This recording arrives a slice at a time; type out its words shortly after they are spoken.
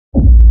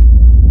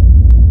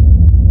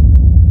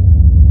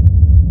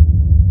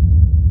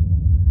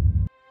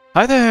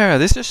Hi there,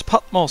 this is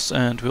Patmos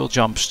and we'll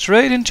jump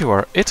straight into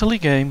our Italy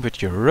game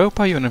with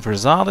Europa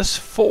Universalis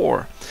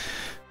 4.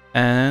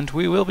 And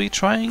we will be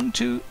trying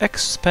to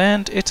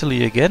expand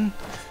Italy again.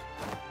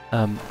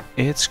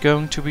 It's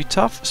going to be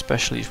tough,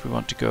 especially if we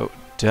want to go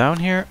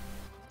down here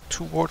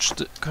towards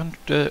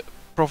the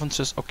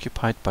provinces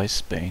occupied by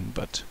Spain.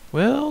 But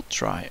we'll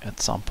try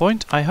at some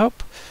point, I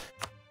hope.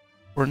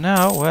 For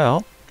now,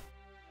 well,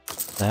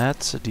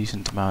 that's a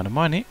decent amount of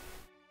money.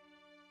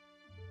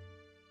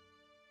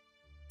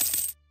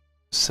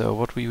 So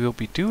what we will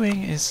be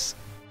doing is,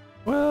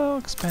 well,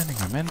 expanding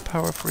our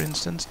manpower, for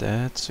instance.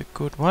 That's a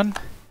good one.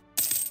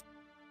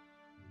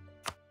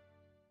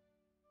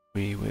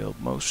 We will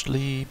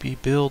mostly be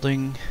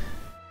building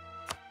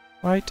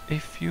quite a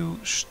few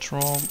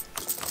strong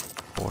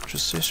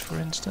fortresses, for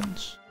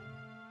instance.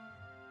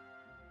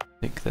 I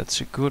think that's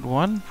a good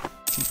one.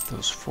 Keep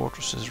those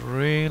fortresses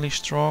really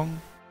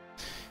strong.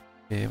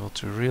 Be able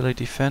to really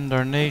defend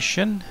our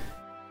nation.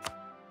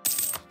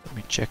 Let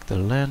me check the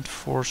land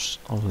force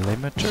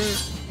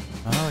limiter.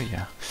 Oh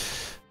yeah.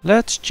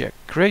 Let's check.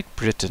 Great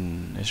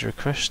Britain is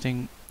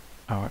requesting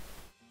our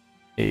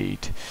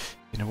aid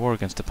in a war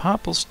against the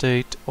Papal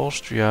State,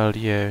 Austria,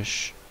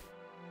 Liège,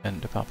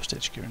 and the Papal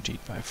State is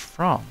guaranteed by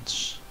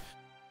France.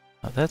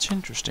 Now that's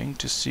interesting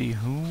to see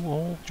who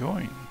all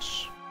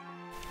joins.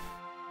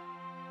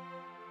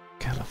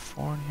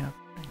 California,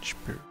 French,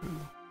 Peru.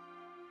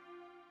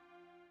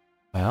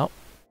 Well,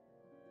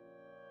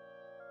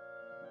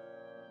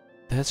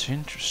 that's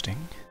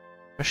interesting,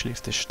 especially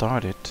if they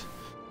started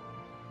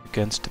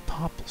against the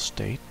Papal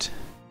State.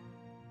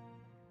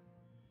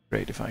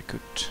 Great if I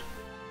could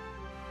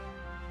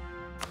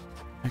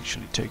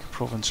actually take a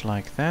province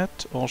like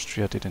that.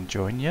 Austria didn't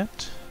join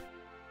yet.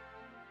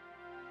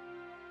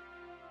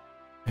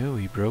 Oh,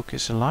 he broke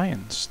his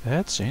alliance.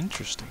 That's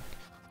interesting.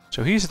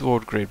 So he's at war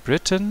with Great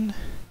Britain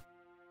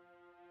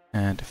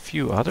and a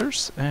few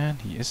others,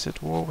 and he is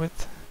at war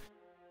with...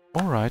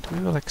 Alright, we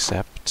will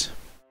accept.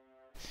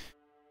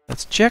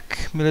 Let's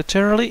check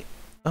militarily.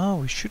 Oh,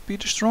 we should be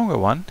the stronger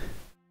one.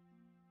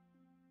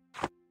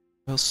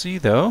 We'll see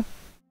though.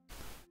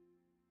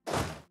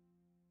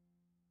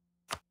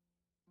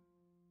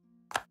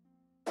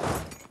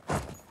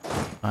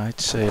 I'd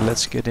say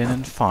let's get in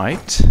and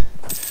fight.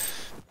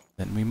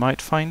 Then we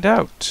might find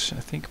out. I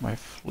think my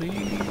fleet...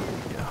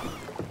 Yeah.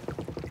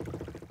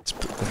 Let's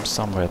put them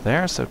somewhere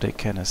there so they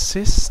can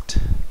assist.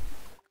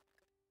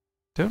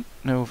 Don't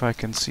know if I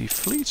can see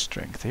fleet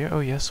strength here. Oh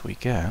yes, we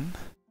can.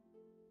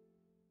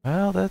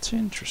 Well, that's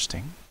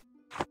interesting.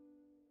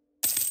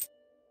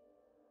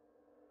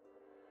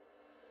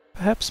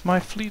 Perhaps my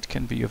fleet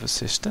can be of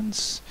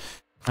assistance.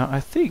 Now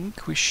I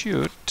think we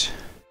should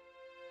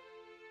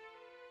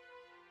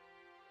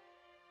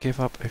give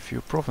up a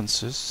few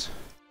provinces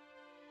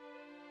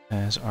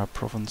as our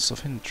province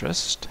of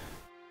interest,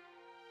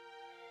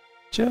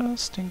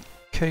 just in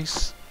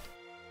case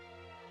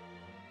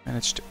we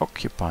manage to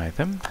occupy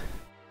them.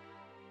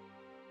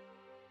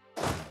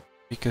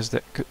 Because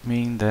that could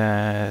mean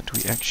that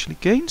we actually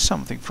gain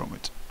something from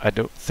it. I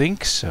don't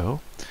think so.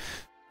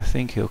 I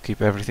think he'll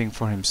keep everything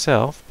for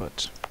himself,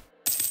 but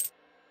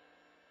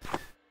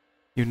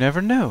you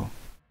never know.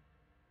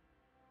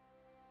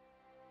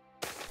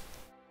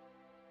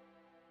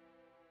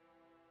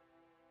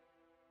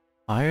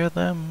 Hire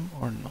them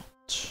or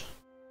not?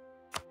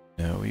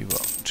 No, we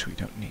won't. We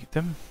don't need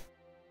them.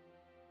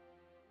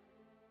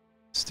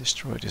 Let's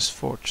destroy this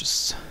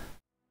fortress.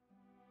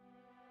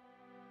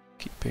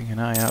 Keeping an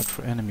eye out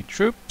for enemy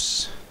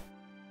troops.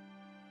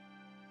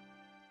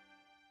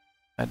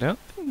 I don't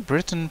think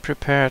Britain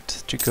prepared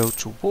to go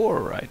to war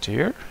right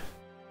here.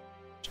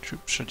 The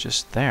troops are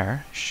just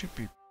there. Should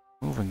be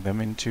moving them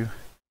into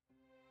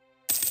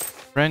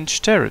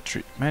French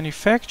territory.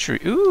 Manufacturing.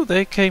 Ooh,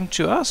 they came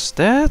to us.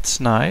 That's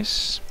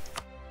nice.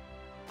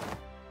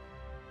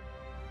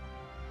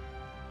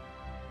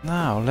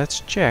 Now let's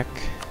check.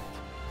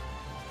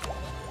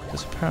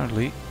 Because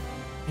apparently,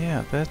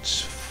 yeah, that's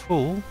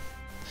full.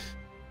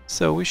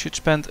 So we should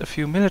spend a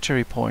few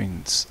military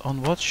points.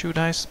 On what should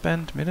I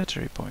spend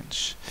military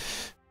points?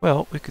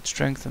 Well, we could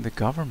strengthen the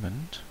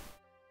government.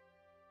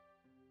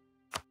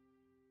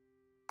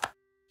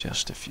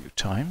 Just a few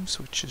times,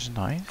 which is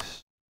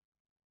nice.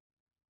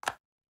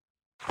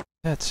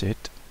 That's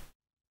it.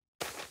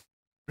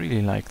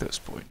 Really like those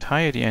points.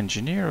 Hire the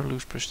engineer or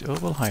lose prestige. Oh,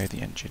 we'll hire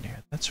the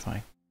engineer. That's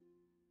fine.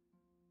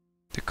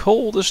 The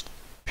coldest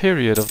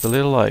period of the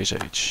Little Ice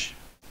Age.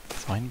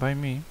 Fine by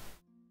me.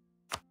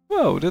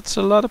 Whoa, that's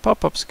a lot of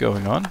pop-ups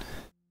going on.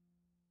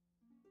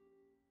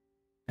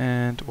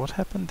 And what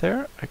happened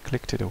there? I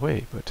clicked it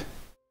away, but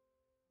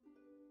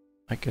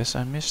I guess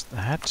I missed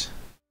that.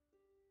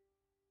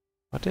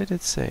 What did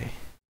it say?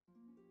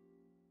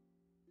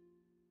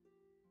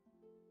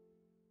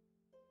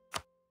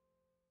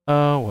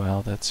 Oh,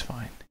 well, that's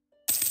fine.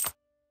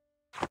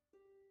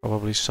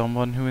 Probably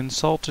someone who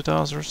insulted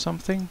us or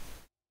something.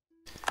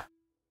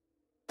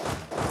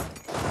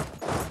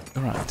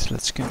 Alright,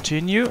 let's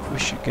continue. We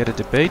should get a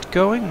debate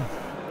going.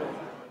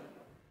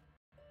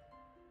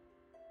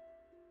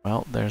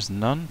 Well, there's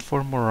none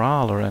for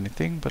morale or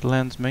anything, but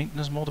land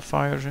maintenance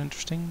modifiers are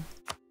interesting.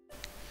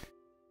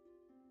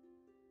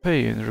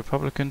 Pay in the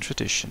Republican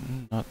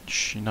tradition,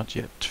 not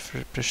yet.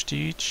 For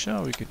prestige,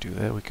 oh, we can do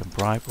that. We can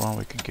bribe one.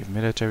 We can give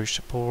military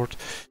support.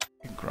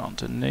 We can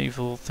grant a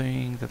naval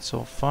thing. That's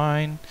all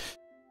fine.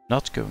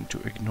 Not going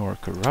to ignore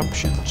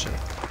corruption, so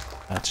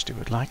let's do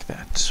it like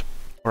that.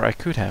 Or I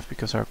could have,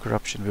 because our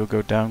corruption will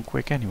go down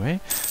quick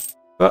anyway.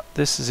 But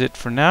this is it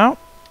for now.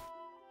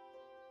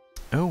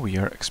 Oh, we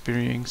are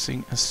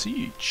experiencing a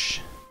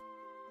siege.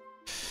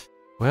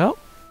 Well,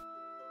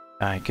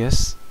 I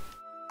guess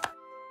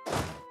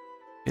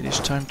it is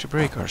time to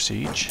break our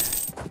siege.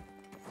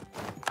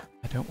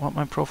 I don't want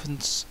my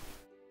province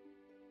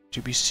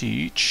to be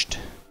sieged.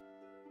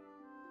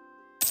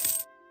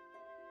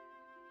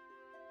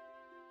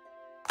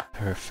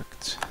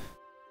 Perfect.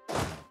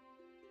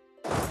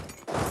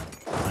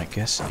 I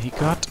guess he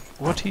got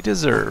what he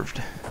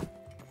deserved.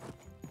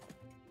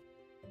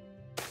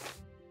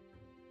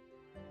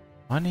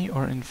 Money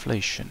or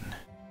inflation?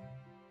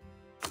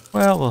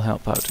 Well, we'll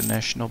help out the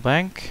National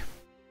Bank.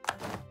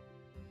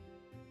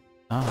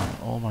 Ah,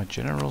 all my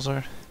generals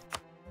are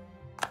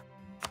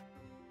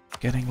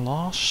getting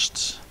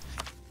lost.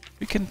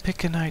 We can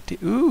pick an idea.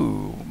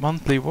 Ooh,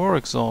 monthly war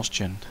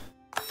exhaustion.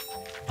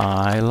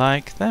 I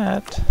like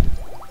that.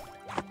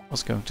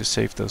 Was going to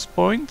save those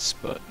points,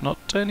 but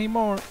not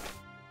anymore.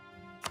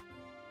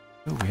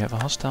 Ooh, we have a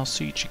hostile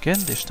siege again,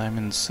 this time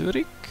in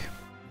Zurich.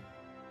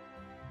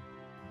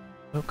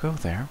 We'll go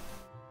there.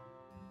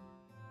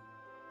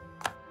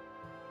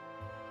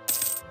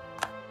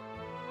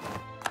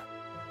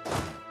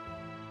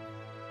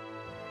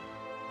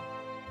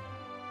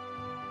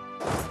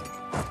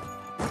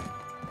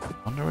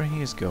 Wonder where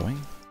he is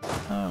going.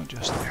 Oh,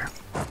 just there.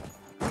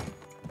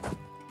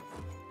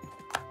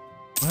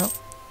 Well,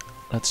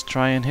 let's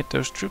try and hit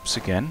those troops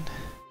again.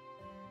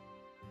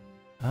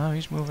 Oh,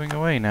 he's moving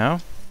away now.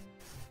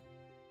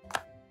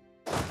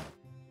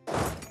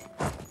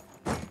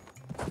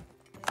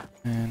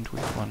 And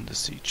we've won the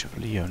siege of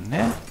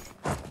Lyonnais.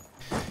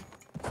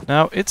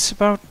 Now it's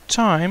about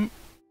time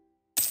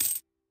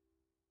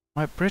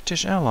my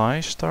British ally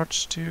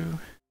starts to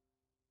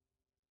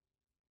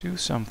do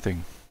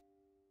something.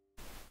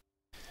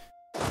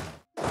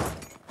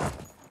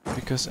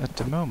 Because at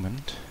the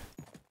moment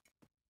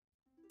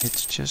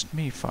it's just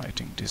me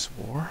fighting this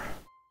war.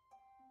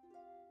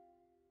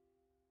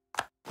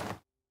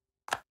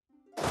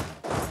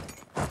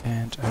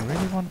 And I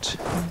really want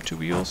him to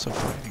be also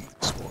fighting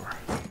this war.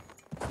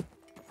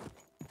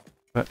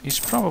 But he's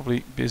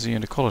probably busy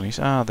in the colonies.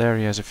 Ah, there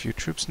he has a few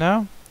troops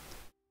now.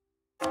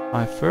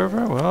 High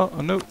fervor. Well,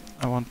 oh no,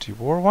 I want the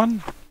war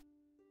one.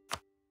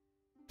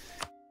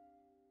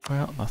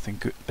 Well, nothing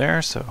good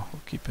there, so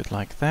we'll keep it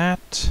like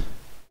that.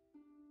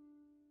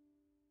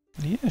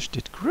 Liège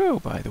did grow,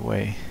 by the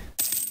way.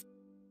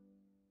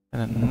 I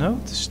didn't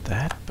notice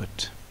that,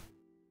 but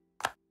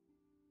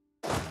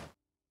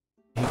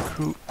he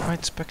grew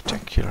quite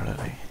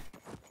spectacularly.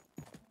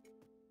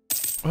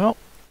 Well,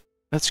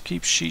 let's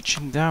keep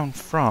sieging down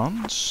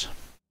France.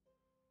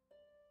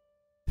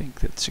 I think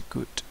that's a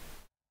good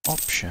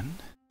option.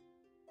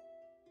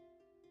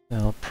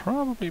 They'll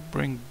probably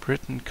bring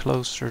Britain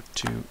closer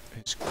to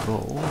its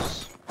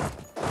goals.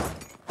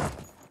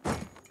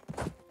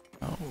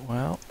 Oh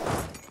well.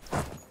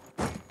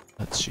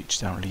 Let's siege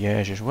down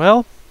Liège as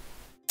well.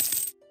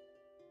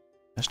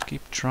 Just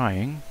keep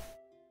trying.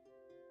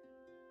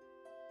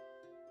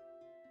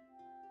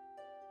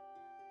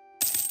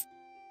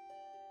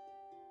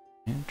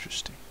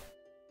 Interesting.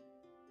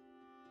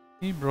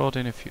 He brought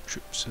in a few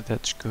troops, so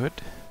that's good.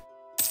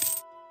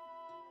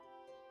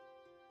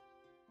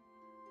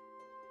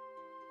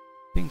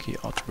 I think he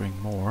ought to bring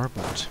more,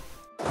 but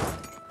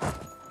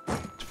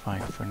it's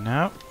fine for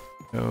now.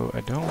 No, I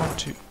don't want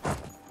to.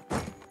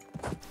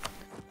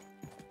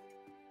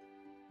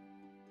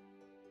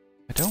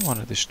 I don't want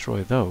to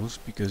destroy those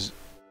because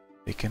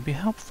they can be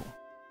helpful.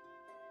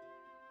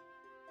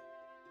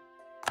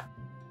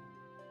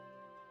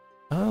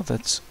 Oh,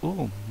 that's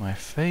my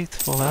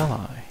faithful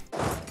ally.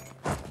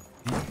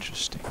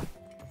 Interesting.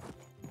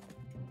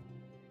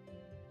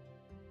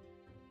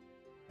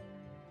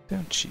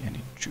 Don't see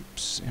any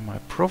troops in my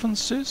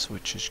provinces,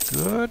 which is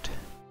good.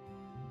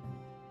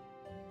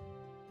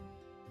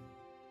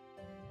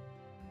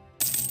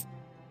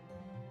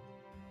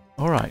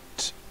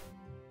 Alright.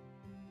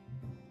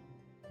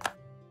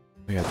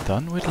 We are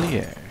done with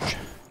Liège.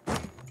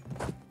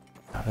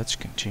 Now let's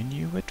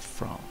continue with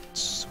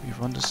France. We've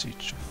won the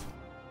siege of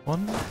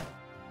one.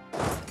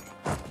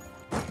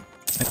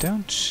 I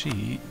don't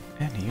see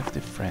any of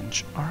the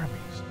French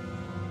armies.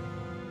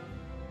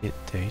 Did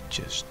they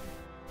just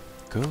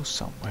go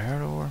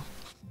somewhere, or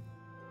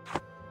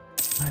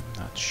I'm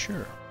not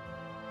sure.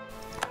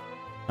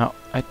 Now,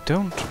 I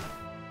don't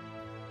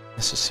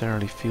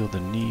necessarily feel the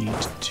need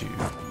to...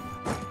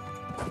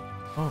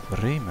 Oh,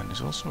 Bremen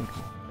is also at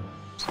war.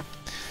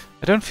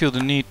 I don't feel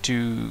the need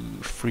to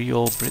free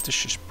all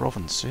British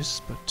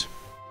provinces, but...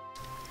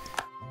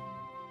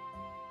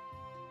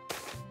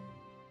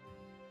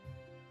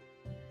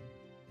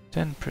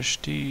 10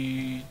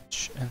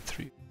 prestige and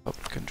 3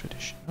 Republican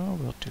tradition. Oh,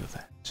 we'll do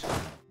that.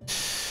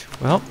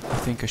 Well, I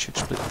think I should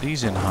split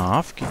these in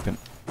half, keep an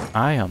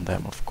eye on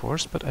them of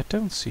course, but I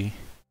don't see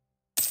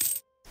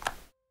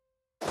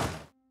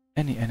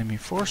any enemy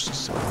forces,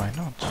 so why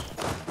not?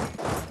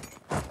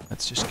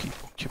 Let's just keep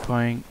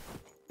occupying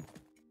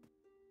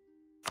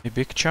a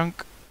big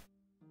chunk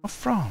of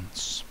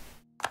France.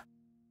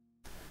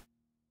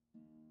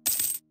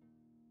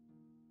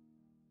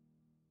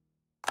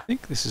 I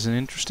think this is an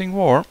interesting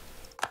war.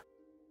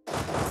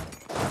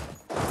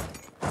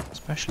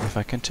 Especially if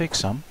I can take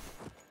some.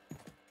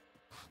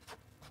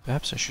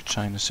 Perhaps I should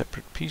sign a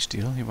separate peace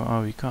deal.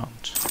 Oh, we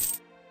can't.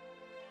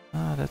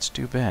 Ah, that's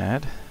too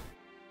bad.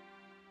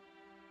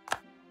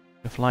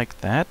 Would have liked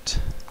that.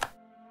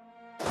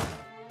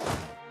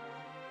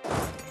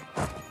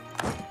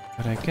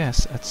 But I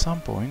guess at some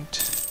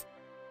point,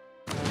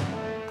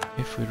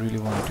 if we really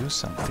want to do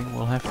something,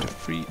 we'll have to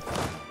free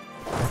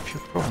a few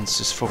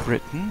provinces for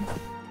Britain.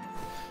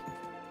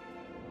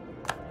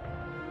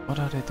 What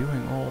are they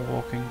doing all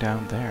walking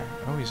down there?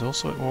 Oh, he's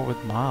also at war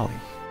with Mali.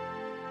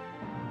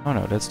 Oh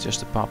no, that's just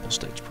the Papal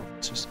States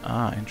provinces.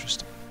 Ah,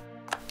 interesting.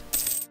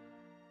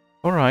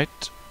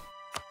 Alright.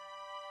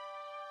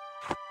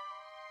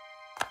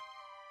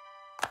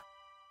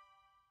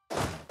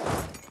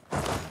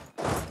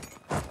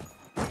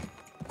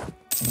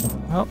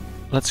 Well,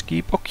 let's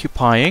keep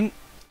occupying.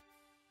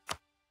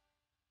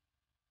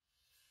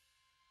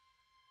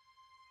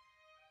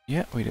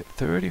 Yeah, we did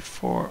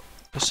 34%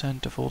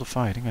 of all the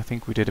fighting. I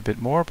think we did a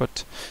bit more,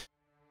 but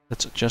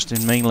that's just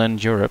in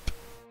mainland Europe.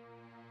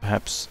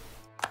 Perhaps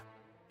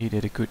he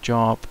did a good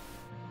job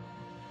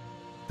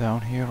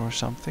down here or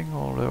something,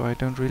 although I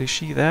don't really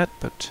see that,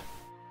 but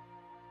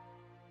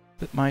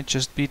that might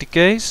just be the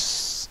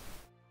case.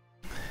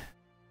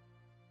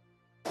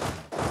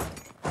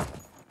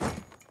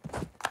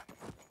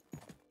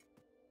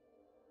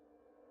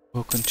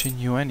 We'll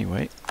continue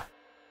anyway.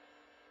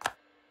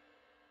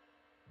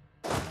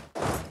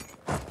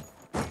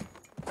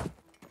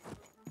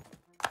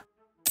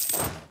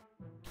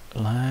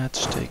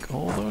 Let's take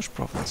all those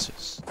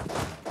provinces.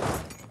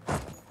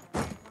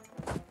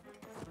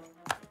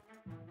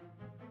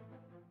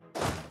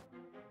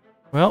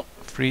 Well,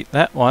 freed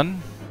that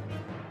one.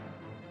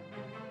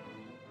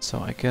 So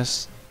I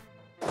guess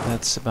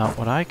that's about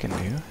what I can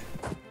do.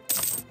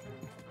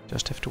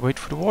 Just have to wait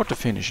for the war to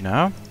finish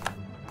now.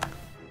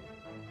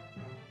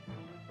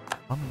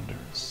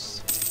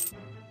 Wonders.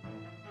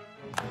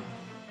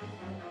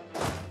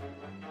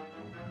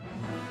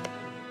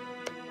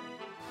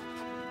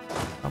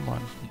 Come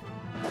on.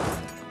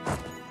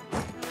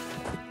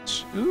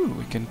 Ooh,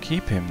 we can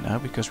keep him now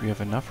because we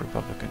have enough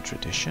Republican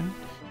tradition.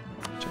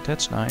 So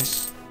that's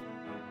nice.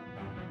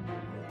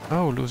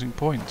 Oh, losing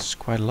points.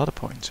 Quite a lot of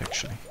points,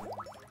 actually.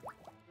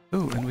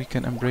 Ooh, and we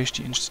can embrace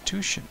the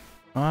institution.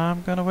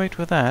 I'm gonna wait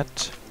with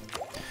that.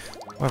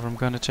 However, I'm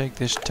gonna take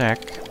this tech.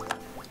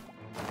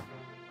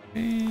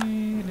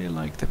 Really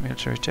like that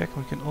military tech.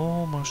 We can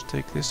almost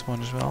take this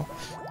one as well.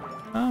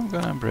 I'm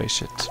gonna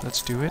embrace it.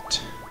 Let's do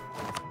it.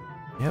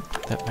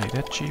 Yep, that made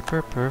it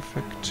cheaper.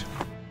 Perfect.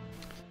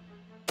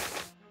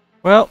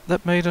 Well,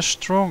 that made us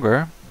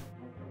stronger.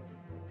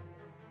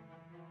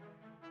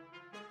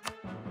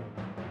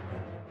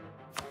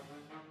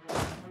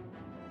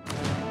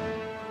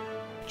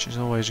 Which is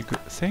always a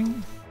good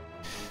thing.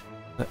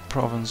 That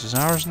province is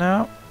ours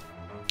now.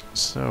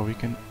 So we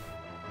can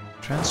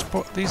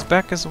transport these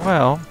back as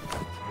well.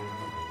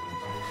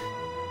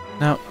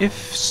 Now,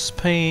 if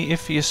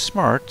he is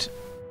smart,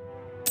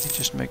 he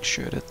just makes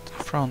sure that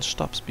France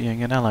stops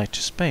being an ally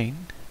to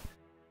Spain.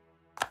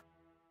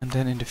 And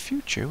then in the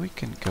future we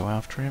can go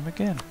after him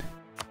again.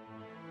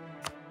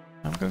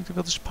 I'm going to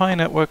build a spy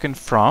network in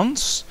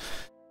France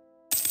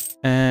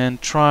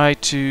and try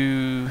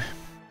to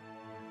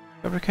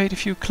fabricate a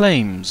few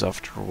claims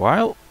after a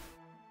while.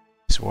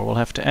 This war will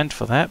have to end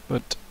for that,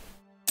 but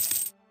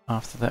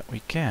after that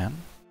we can.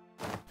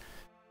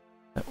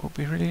 That will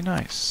be really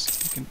nice.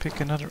 We can pick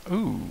another...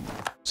 Ooh,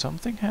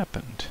 something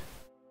happened.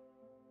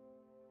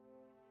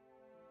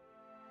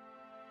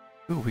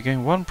 Ooh, we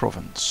gained one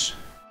province.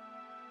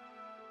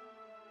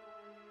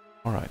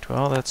 Alright,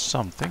 well that's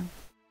something.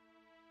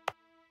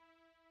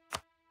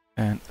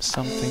 And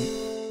something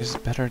is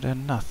better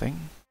than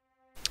nothing.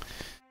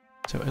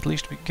 So at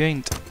least we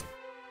gained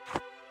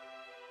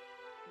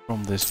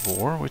from this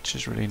war, which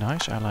is really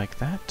nice. I like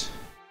that.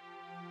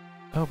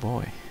 Oh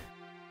boy.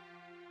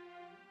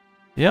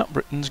 Yeah,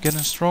 Britain's getting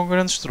stronger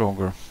and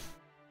stronger.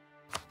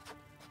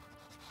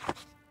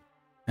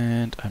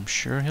 And I'm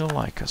sure he'll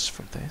like us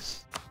for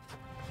this.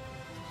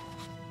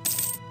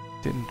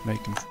 Didn't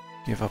make him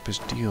give up his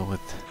deal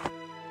with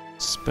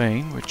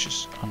Spain, which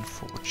is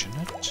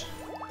unfortunate.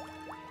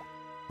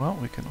 Well,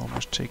 we can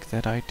almost take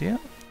that idea,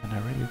 and I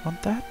really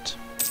want that.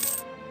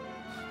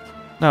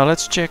 Now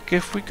let's check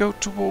if we go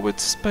to war with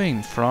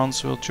Spain.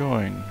 France will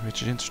join,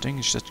 which is interesting.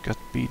 He just got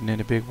beaten in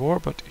a big war,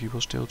 but he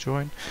will still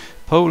join.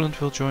 Poland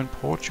will join,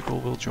 Portugal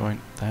will join.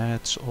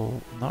 That's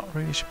all not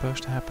really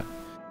supposed to happen.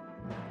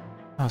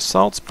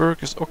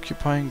 Salzburg is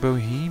occupying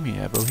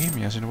Bohemia.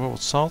 Bohemia is in the war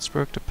with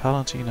Salzburg, the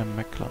Palatine and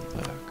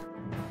Mecklenburg.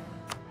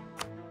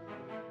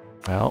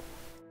 Well,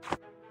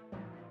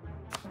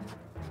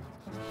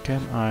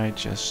 can I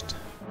just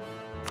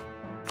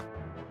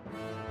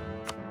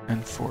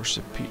enforce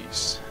a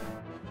peace?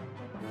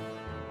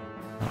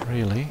 Not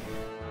really.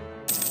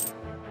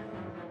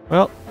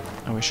 Well,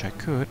 I wish I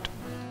could.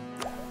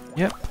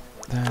 Yep,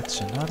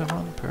 that's another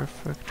one.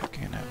 Perfect. We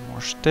can have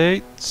more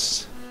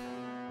states.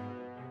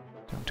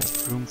 Don't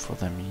have room for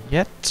them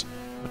yet,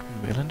 but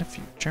we will in the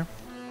future.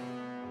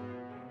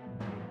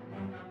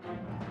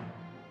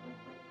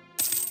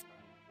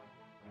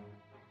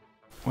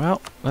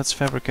 Well, let's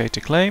fabricate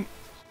a claim.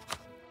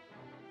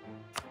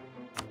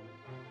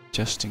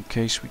 Just in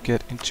case we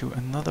get into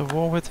another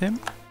war with him.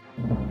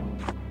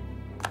 And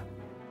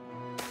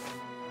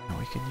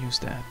we can use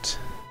that.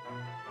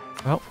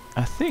 Well,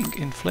 I think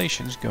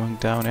inflation is going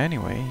down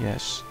anyway,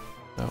 yes.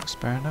 So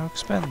spare no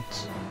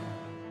expense.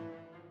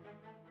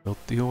 We'll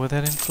deal with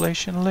that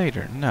inflation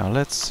later. Now,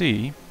 let's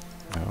see.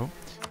 No.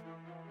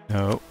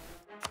 No.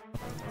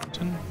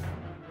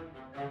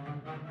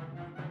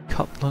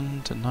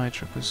 Cutland and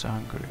Nitrocus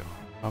Angrio.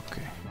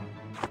 Okay.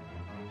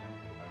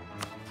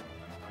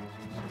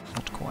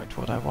 Not quite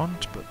what I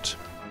want, but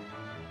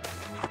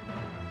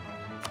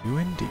you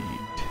indeed.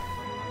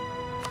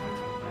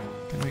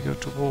 Can we go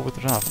to war with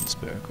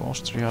Ravensburg?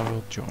 Austria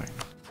will join.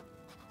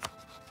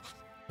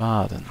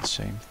 Baden,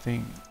 same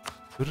thing.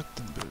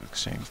 Württemberg,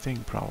 same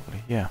thing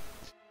probably, yeah.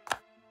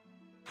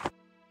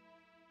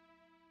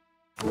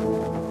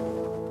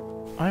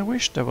 I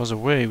wish there was a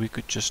way we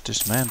could just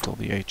dismantle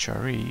the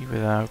HRE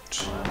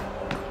without...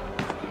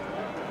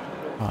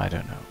 I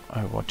don't know.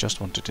 I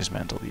just want to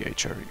dismantle the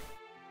HRE.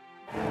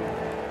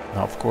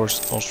 Now, of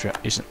course, Austria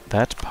isn't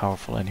that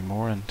powerful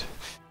anymore and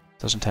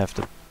doesn't have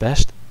the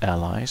best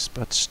allies,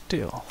 but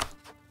still.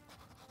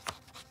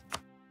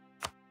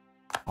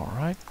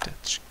 Alright,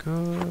 that's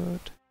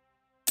good.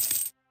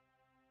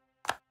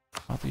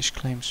 Are these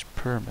claims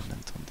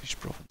permanent on these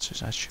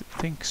provinces? I should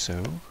think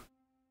so.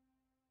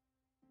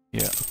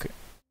 Yeah, okay.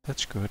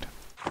 That's good.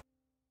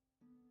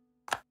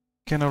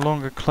 Can no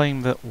longer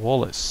claim that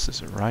Wallace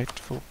is a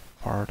rightful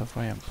part of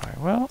my empire.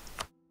 Well,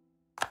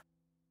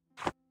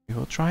 we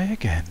will try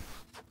again.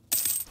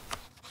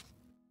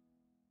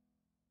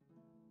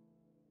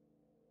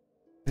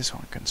 This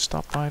one can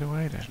stop, by the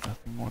way. There's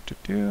nothing more to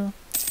do.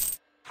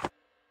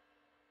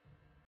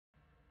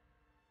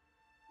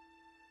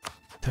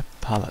 The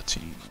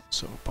Palatine,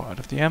 also part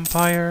of the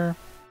empire.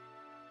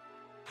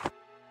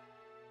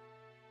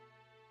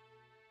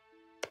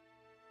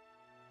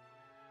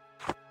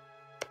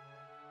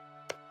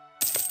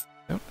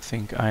 Don't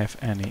think I have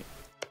any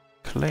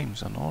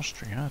claims on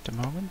Austria at the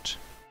moment.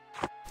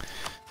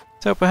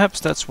 So perhaps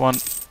that's one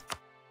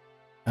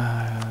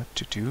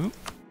to do.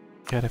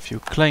 Get a few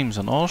claims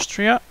on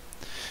Austria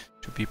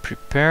to be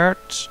prepared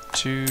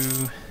to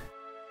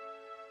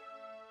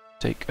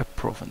take a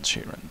province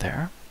here and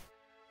there.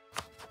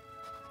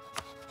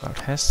 About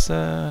Hesse,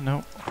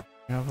 no,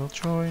 Austria will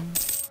join.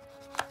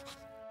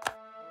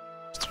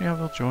 Austria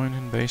will join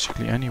in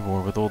basically any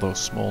war with all those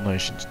small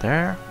nations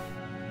there.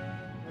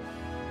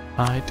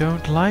 I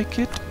don't like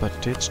it,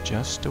 but it's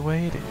just the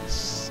way it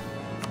is.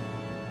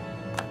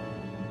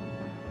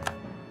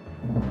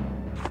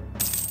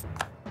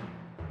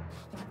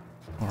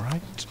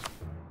 Alright.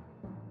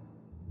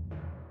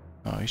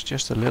 Oh, he's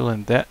just a little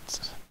in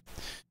debt.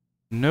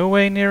 No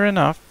way near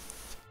enough.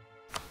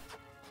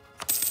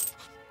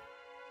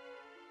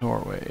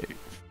 Norway,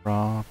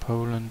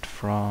 Poland,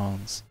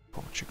 France,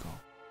 Portugal.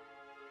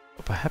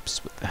 Well,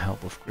 perhaps with the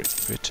help of Great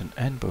Britain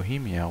and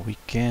Bohemia we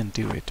can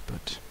do it,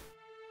 but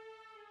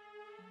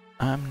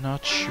I'm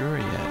not sure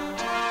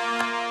yet.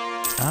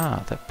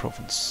 Ah, that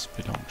province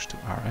belongs to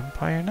our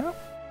empire now.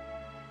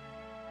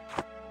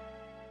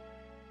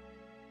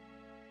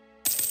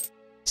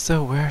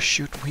 So where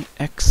should we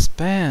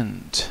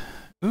expand?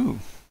 Ooh.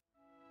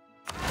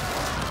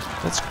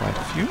 That's quite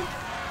a few.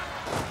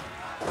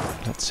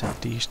 Let's send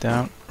these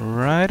down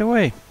right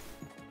away.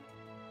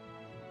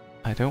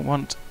 I don't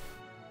want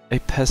a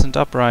peasant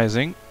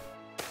uprising.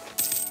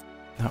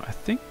 Now I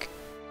think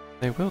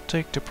they will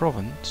take the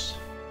province.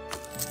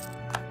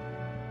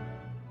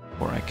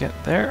 Before I get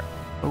there.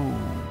 Oh,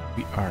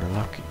 we are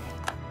lucky.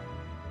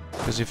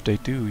 Because if they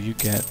do, you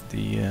get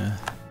the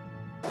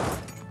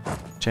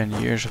 10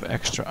 years of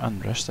extra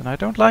unrest, and I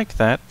don't like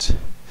that.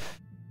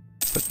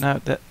 But now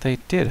that they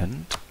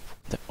didn't,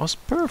 that was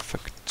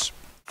perfect.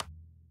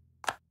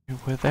 You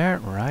were there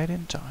right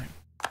in time.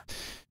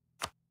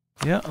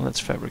 Yeah, let's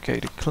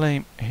fabricate a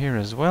claim here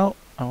as well.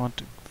 I want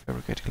to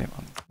fabricate a claim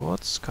on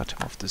Watts, cut him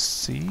off the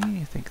sea.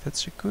 I think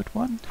that's a good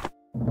one.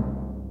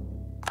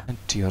 And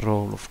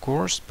Tyrol, of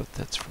course, but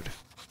that's for the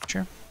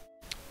future.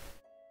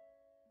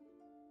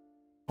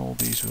 All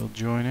these will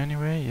join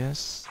anyway,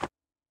 yes.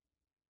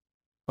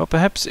 Well,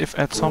 perhaps if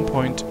at some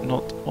point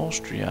not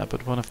Austria,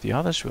 but one of the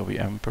others will be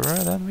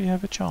emperor, then we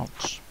have a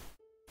chance.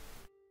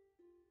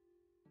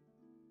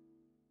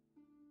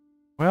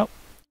 Well,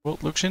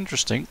 world looks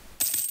interesting.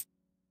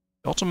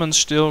 The Ottomans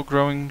still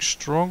growing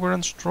stronger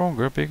and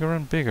stronger, bigger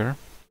and bigger.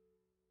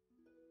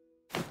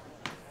 You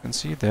can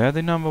see they're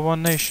the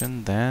 #1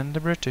 nation, then the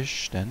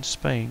British, then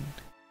Spain.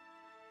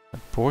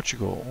 And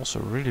Portugal also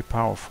really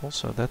powerful,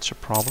 so that's a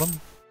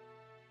problem.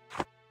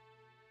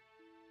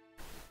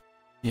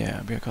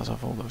 Yeah, because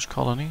of all those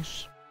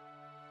colonies.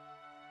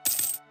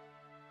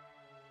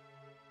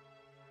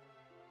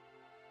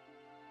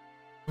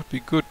 Would be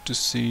good to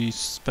see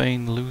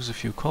Spain lose a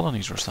few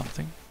colonies or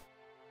something.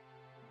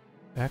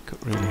 That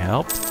could really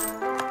help.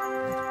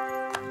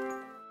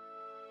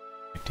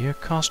 Idea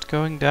cost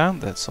going down,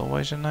 that's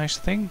always a nice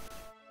thing.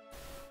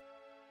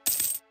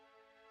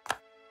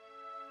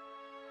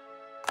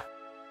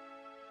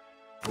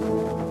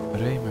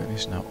 Bremen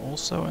is now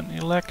also an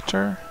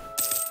elector.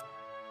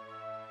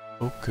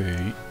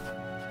 Okay.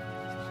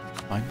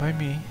 Fine by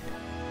me.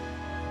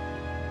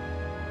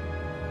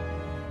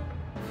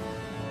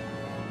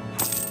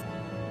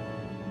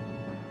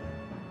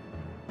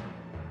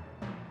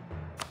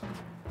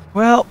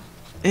 Well,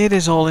 it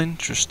is all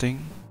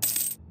interesting.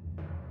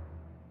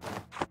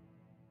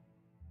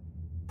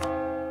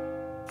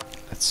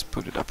 Let's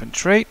put it up in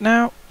trade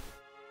now.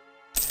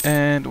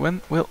 And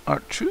when will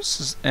our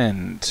truces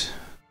end?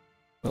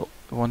 Well,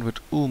 the one with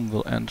Ulm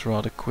will end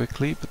rather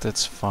quickly, but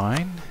that's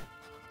fine.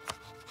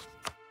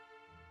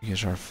 He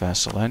is our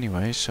vassal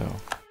anyway, so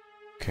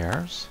who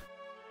cares?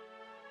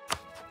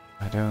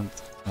 I don't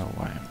know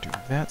why I'm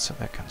doing that, so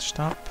that can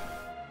stop.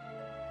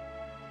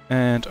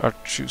 And our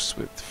truce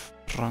with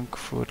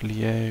Frankfurt,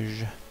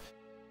 Liège.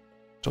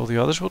 So all the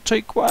others will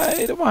take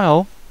quite a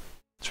while.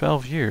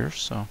 12 years,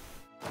 so...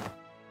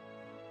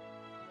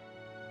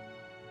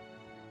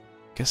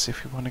 Guess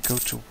if we want to go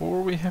to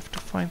war, we have to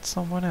find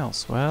someone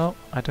else. Well,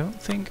 I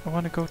don't think I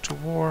want to go to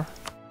war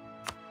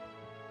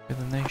with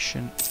a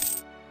nation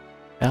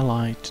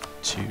allied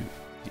to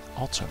the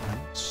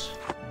Ottomans.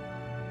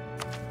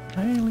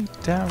 I really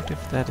doubt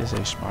if that is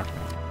a smart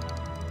move.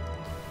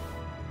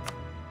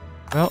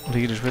 Well,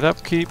 leaders with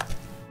upkeep.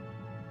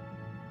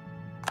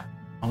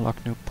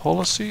 Unlock new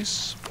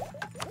policies.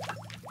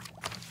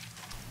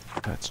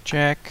 Let's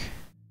check.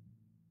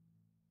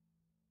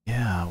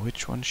 Yeah,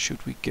 which one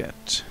should we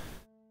get?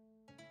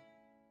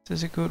 This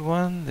is a good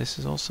one. This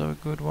is also a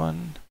good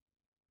one.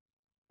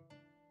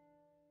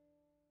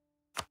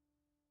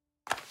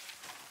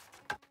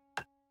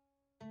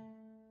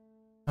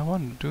 I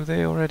wonder, do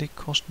they already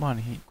cost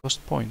money?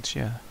 Cost points,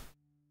 yeah.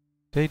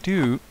 They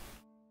do.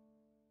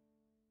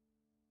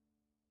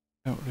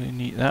 Don't really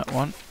need that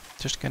one.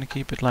 Just gonna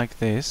keep it like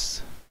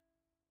this.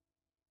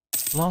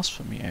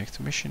 Blasphemy Act,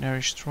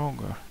 missionary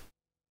stronger.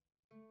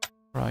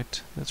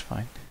 Right, that's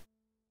fine.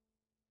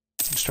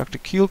 Construct the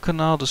Kiel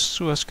Canal, the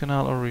Suez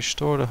Canal, or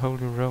restore the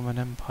Holy Roman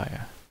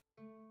Empire.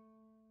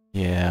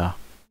 Yeah.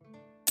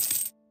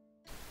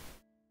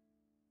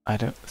 I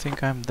don't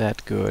think I'm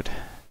that good.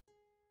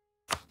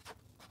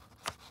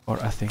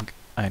 Or I think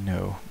I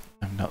know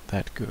I'm not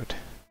that good.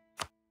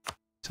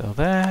 So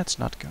that's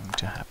not going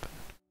to happen.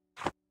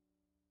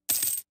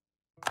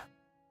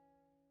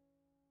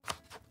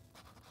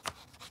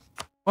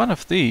 One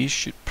of these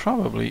should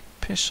probably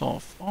piss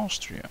off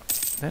Austria.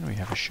 Then we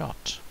have a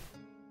shot.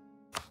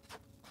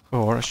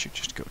 Or I should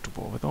just go to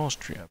war with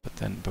Austria, but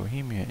then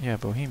Bohemia, yeah,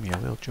 Bohemia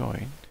will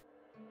join.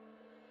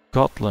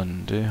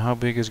 Gotland, how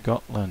big is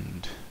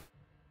Gotland?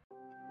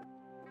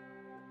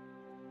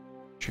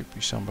 Should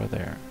be somewhere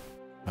there.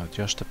 Oh,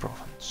 just a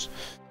province.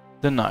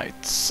 The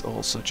Knights,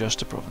 also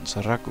just a province.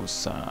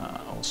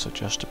 Ragusa, also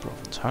just a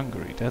province.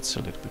 Hungary, that's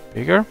a little bit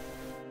bigger.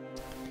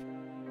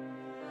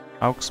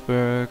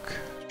 Augsburg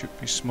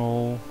should be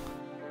small.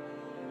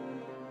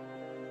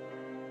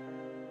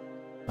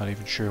 Not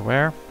even sure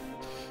where.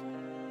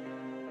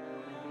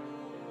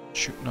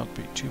 Should not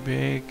be too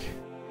big.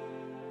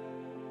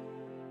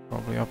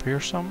 Probably up here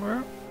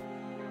somewhere.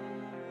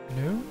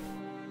 No?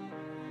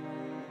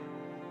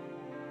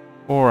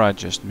 Or I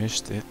just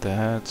missed it.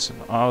 That's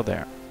oh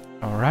there.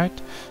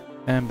 Alright.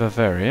 And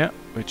Bavaria,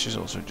 which is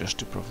also just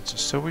two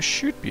provinces. So we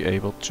should be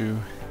able to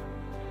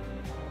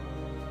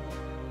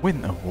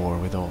win a war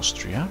with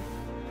Austria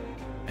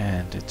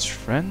and its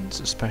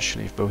friends,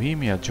 especially if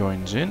Bohemia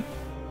joins in.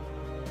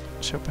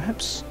 So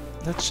perhaps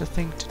that's the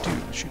thing to do.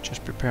 I should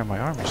just prepare my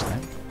armies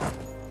then.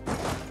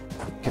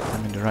 Get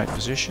them in the right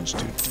positions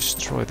to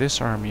destroy this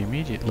army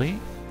immediately.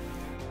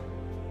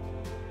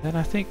 Then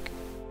I think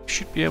we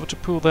should be able to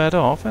pull that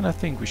off, and I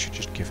think we should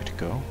just give it a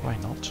go. Why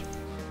not?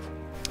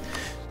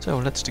 So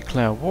let's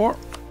declare war.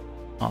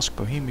 Ask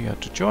Bohemia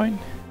to join.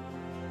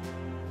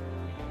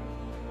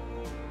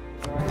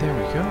 And there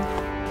we go.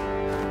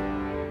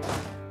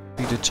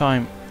 Be the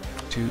time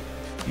to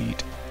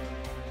feed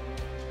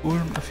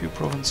Ulm a few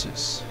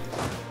provinces.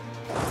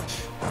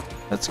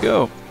 Let's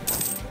go.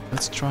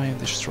 Let's try and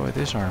destroy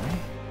this army.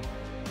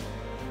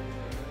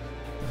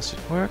 Does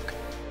it work?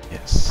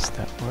 Yes,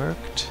 that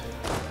worked.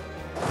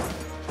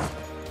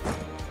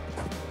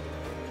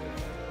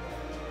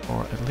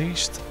 Or at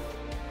least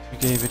we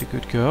gave it a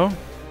good go.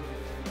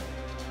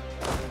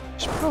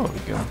 He's probably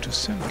going to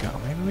Sunga.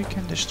 Maybe we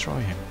can destroy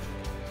him.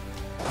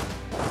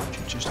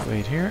 Should just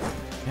wait here.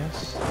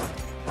 Yes.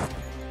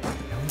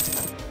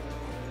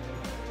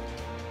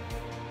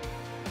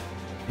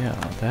 Yeah,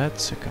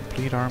 that's a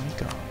complete army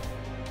gone.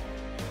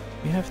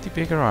 We have the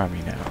bigger army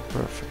now.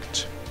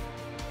 Perfect.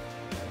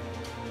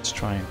 Let's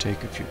try and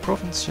take a few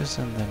provinces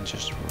and then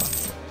just run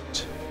for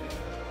it.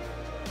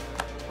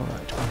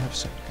 Alright, we have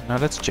some. Now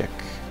let's check.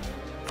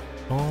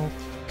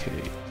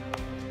 Okay.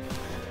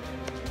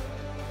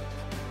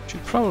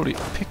 Should probably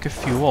pick a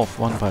few off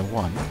one by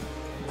one.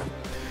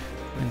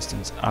 For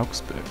instance,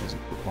 Augsburg is a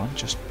good one.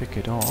 Just pick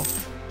it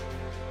off.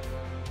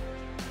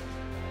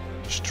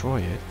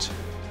 Destroy it.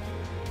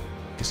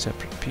 A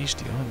separate peace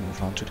deal and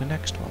move on to the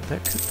next one.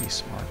 That could be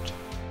smart.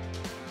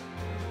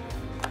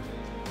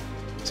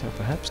 So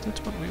perhaps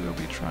that's what we will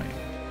be trying.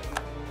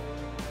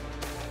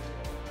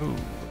 Ooh,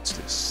 what's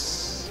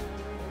this?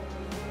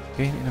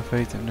 Gain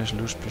innovativeness,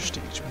 lose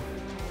prestige.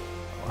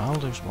 I'll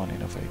lose one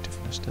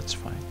innovativeness, that's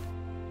fine.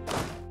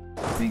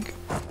 I think...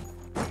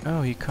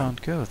 Oh, he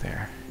can't go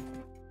there.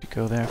 You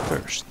go there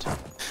first.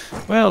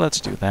 Well,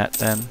 let's do that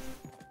then.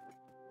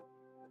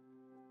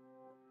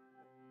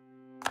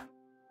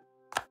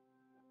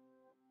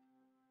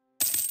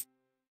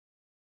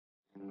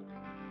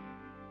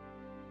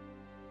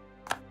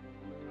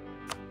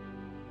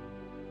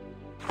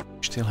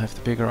 Still have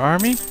the bigger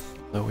army,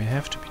 though we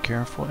have to be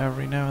careful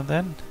every now and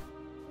then.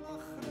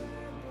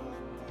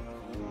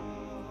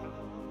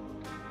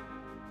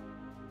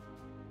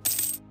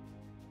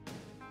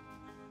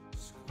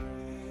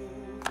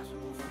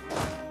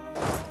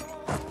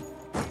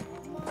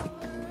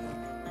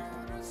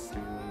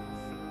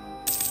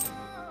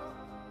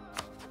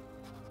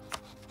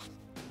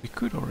 We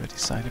could already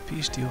sign a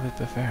peace deal with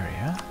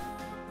Bavaria,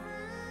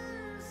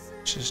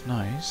 which is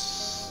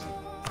nice.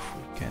 If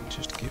we can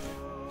just give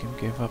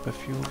up a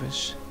few of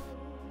his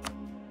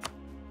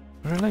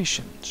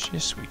relations.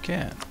 Yes, we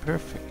can.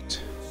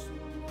 Perfect.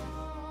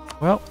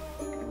 Well,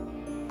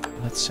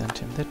 let's send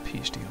him that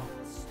peace deal.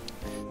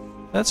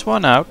 That's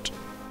one out.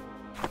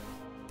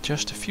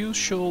 Just a few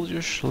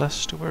soldiers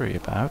less to worry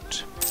about,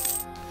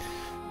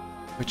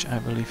 which I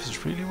believe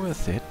is really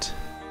worth it.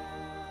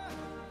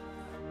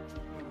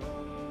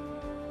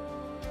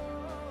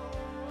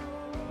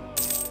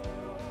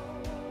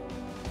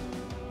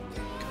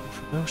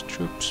 Those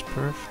troops,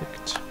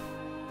 perfect.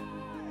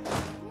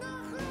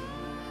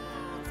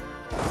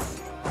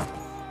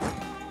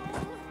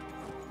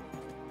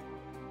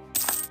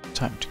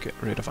 Time to get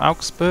rid of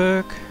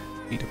Augsburg.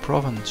 Feed a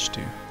province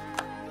to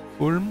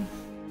Ulm.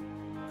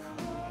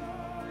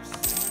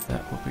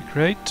 That would be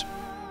great.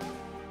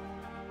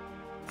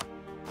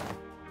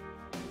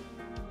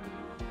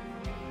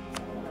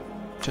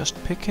 Just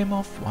pick him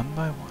off one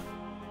by one.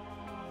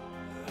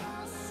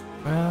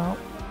 Well...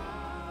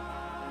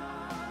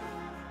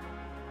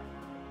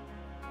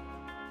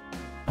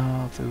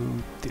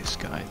 to this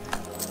guy.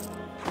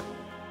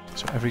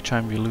 So every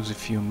time we lose a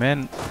few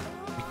men,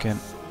 we can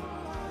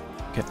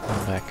get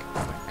them back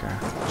quicker,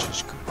 which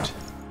is good.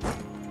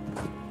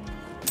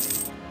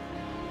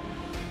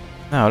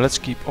 Now let's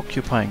keep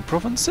occupying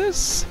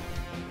provinces.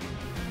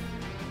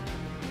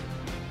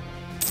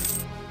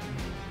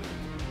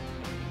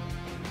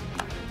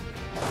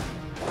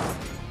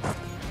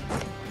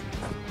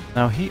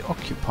 Now he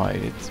occupied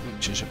it,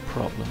 which is a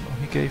problem. Oh,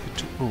 he gave it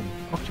to Ulm.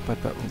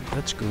 Occupied by Ulm,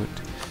 that's good.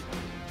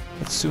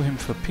 Let's sue him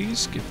for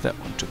peace, give that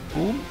one to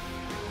Ulm.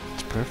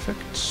 It's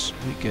perfect.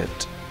 We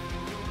get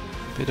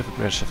a bit of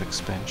aggressive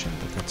expansion,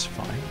 but that's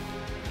fine.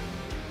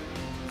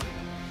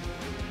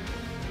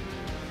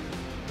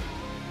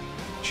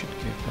 Should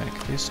give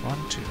back this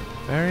one to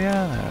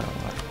Bavaria.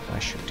 Why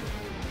should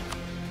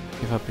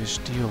he? Give up his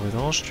deal with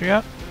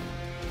Austria.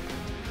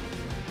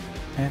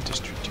 And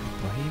his treaty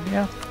with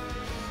Bohemia.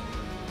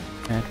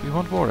 And we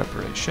want war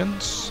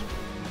reparations.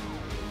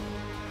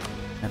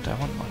 And I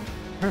want money.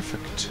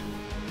 Perfect.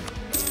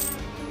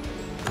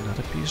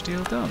 Another peace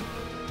deal done.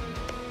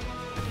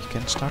 And he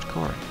can start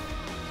coring.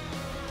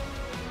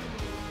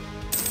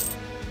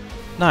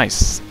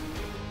 Nice.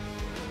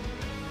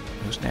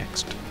 Who's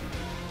next?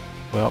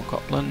 Well,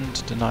 Gotland,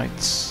 the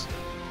Knights.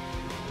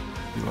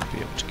 We won't be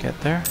able to get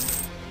there.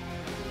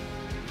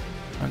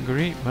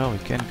 Hungary, well, we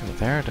can go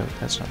there, though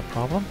that's not a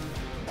problem.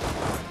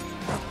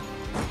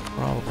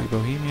 Probably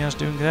Bohemia's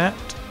doing that.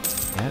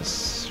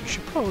 Yes, we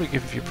should probably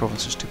give a few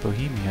provinces to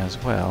Bohemia as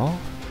well.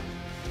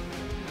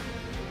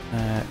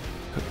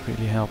 Could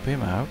really help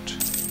him out.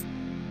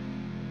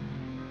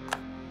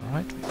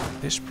 Alright, we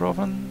got this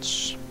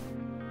province.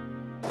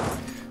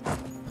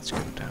 Let's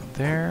go down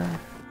there.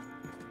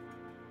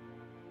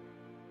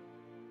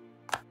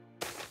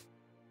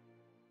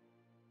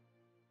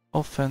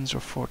 Offense or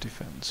fort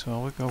defense?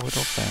 Well, we'll go with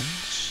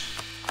offense.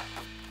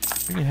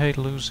 Really hate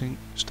losing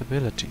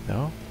stability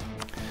though.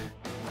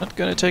 Not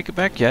gonna take it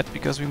back yet,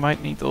 because we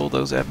might need all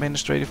those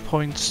administrative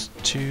points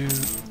to...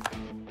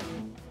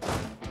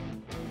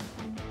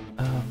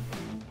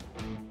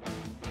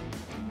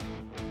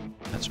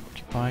 that's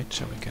occupied,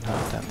 so we can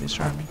hunt down this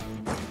army.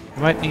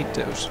 We might need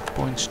those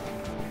points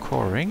for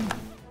coring.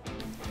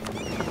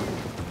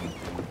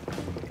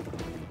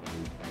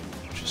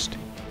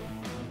 Interesting.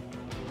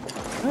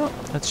 Well,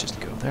 let's just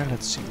go there.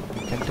 Let's see what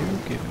we can do.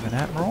 Give him an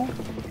admiral.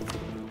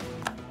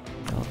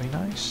 That'll be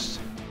nice.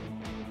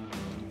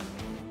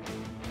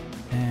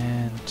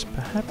 And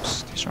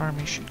perhaps this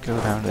army should go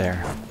down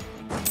there.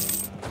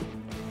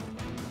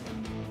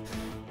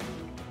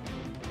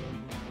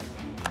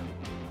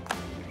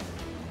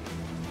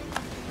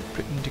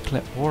 Britain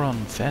declared war on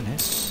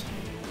Venice.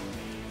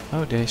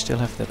 Oh, they still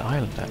have that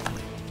island,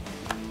 actually.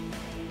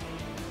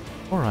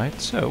 Alright,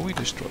 so we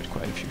destroyed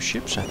quite a few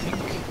ships, I think.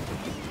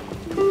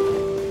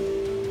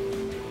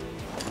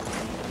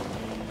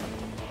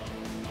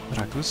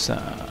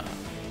 Ragusa.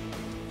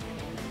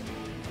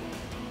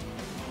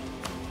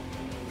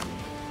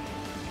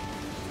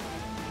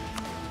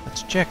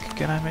 Let's check.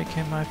 Can I make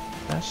him my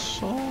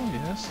vessel?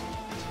 Yes.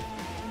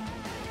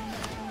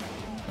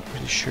 Not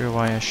really sure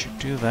why I should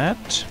do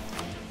that.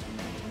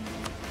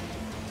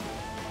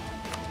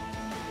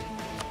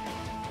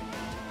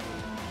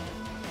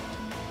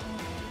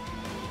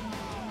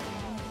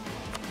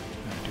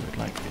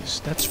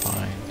 That's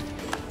fine.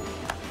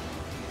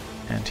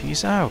 And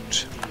he's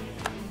out.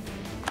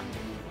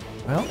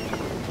 Well,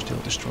 still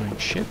destroying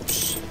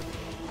ships.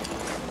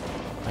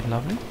 Quite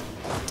lovely.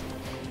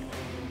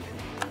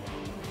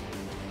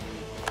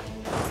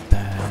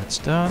 That's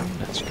done.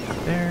 Let's go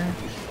there.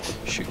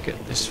 Should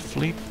get this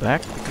fleet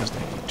back because they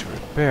need to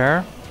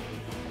repair.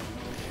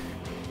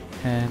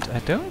 And I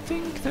don't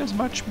think there's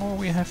much more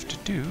we have to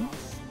do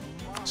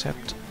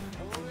except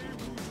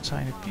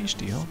sign a peace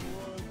deal.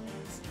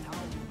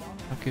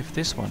 I'll give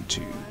this one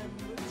to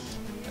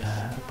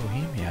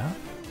Bohemia.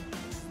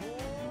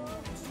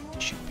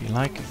 Should be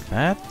liking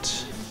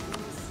that.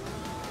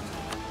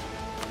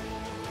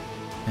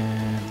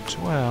 And,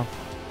 well...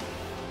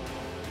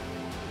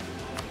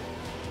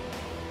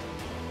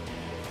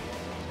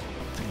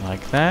 something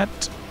like that.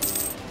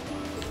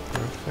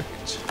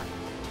 Perfect.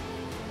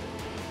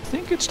 I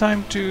think it's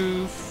time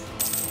to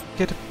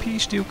get a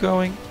peace deal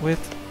going with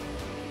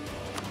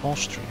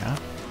Austria.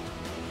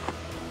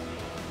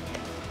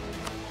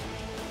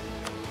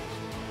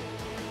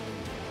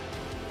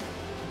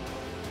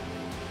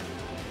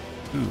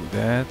 Ooh,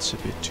 that's a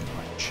bit too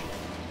much.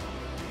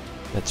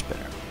 That's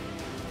better.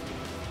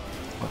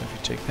 What if you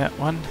take that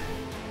one?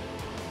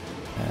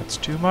 That's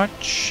too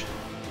much.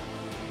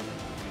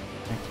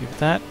 I give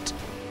that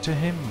to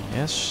him.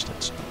 Yes,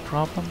 that's no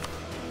problem.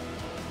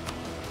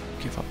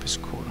 Give up his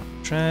court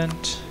on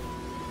Trent.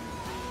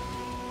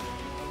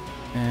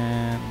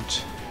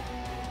 And...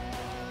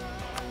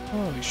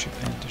 oh, he should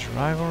end his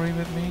rivalry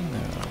with me? No,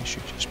 he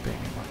should just pay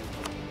me money.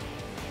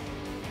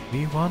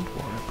 We want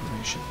war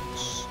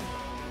reparations.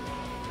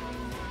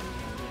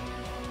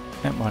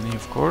 And money,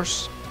 of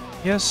course.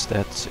 Yes,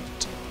 that's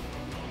it.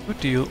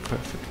 Good deal.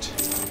 Perfect.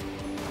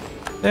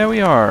 There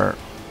we are.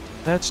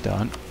 That's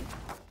done.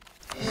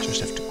 We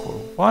just have to core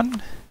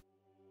one.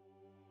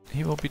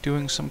 He will be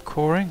doing some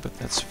coring, but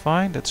that's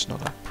fine. That's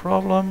not a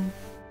problem.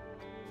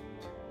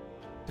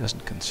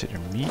 Doesn't consider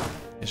me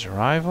his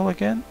rival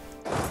again.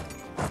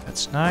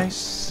 That's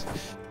nice.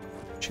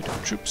 Should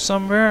have troops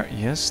somewhere.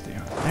 Yes, they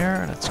are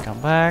there. Let's come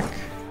back.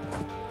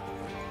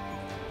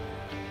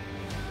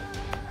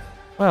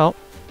 Well,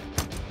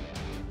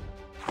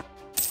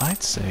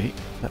 I'd say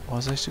that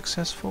was a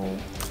successful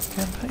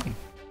campaign.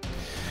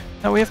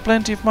 Now we have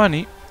plenty of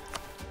money,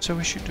 so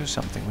we should do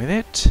something with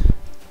it.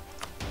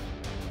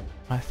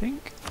 I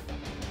think.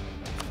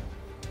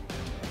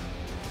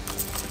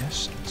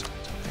 Yes,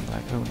 something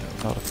like... oh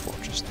no, not a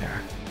fortress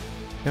there.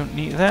 Don't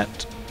need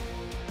that.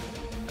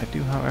 I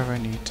do, however,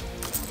 need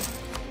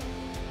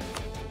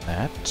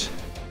that.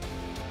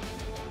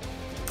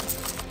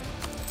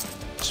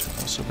 This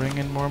will also bring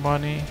in more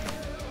money.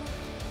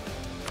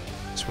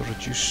 This will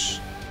reduce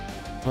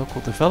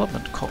local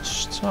development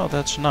costs. Oh,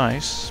 that's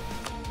nice.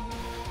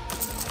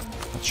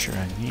 Not sure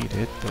I need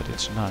it, but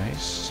it's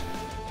nice.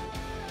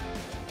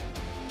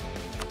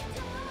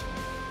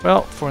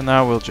 Well, for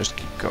now we'll just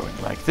keep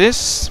going like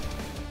this.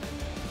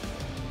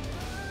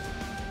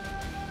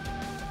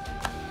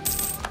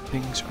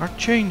 Things are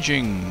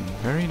changing.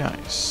 Very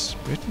nice.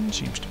 Britain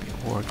seems to be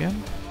at war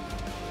again.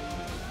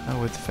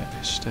 Now with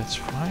Venice, that's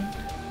fine.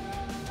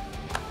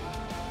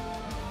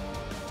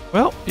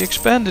 Well, we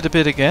expanded a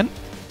bit again.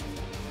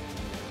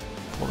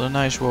 Hold a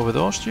nice war with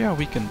Austria,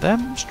 weaken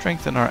them,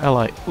 strengthen our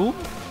ally Ulm.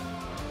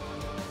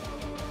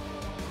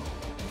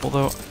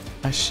 Although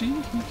I see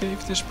he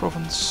gave this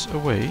province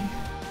away,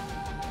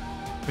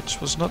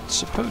 which was not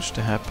supposed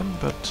to happen,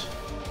 but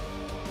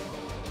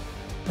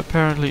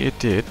apparently it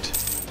did.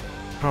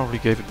 Probably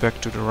gave it back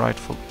to the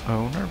rightful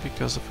owner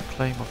because of a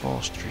claim of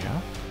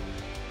Austria.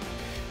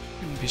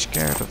 Shouldn't be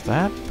scared of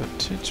that,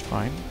 but it's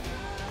fine.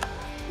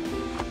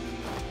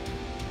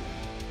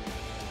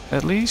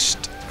 At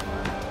least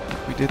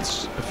we did a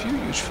few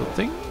useful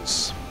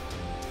things.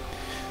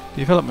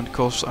 Development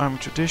costs, army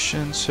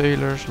tradition,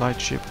 sailors,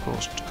 light ship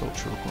cost,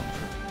 cultural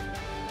convert.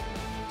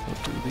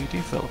 We'll do the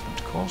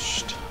development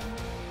cost.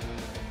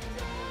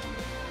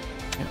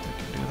 Yeah, we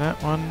can do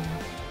that one.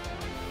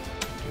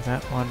 Do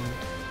that one.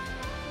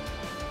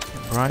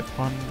 Bribe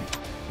one,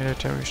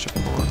 military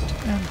support,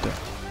 and done.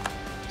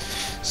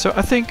 So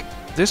I think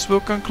this will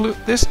conclude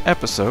this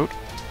episode.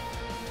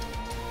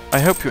 I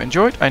hope you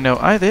enjoyed. I know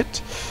I did.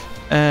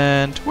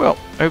 And, well,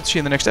 I hope to see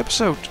you in the next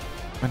episode,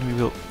 when we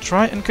will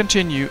try and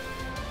continue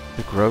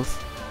the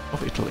growth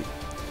of Italy.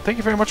 Thank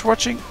you very much for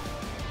watching.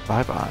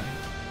 Bye bye.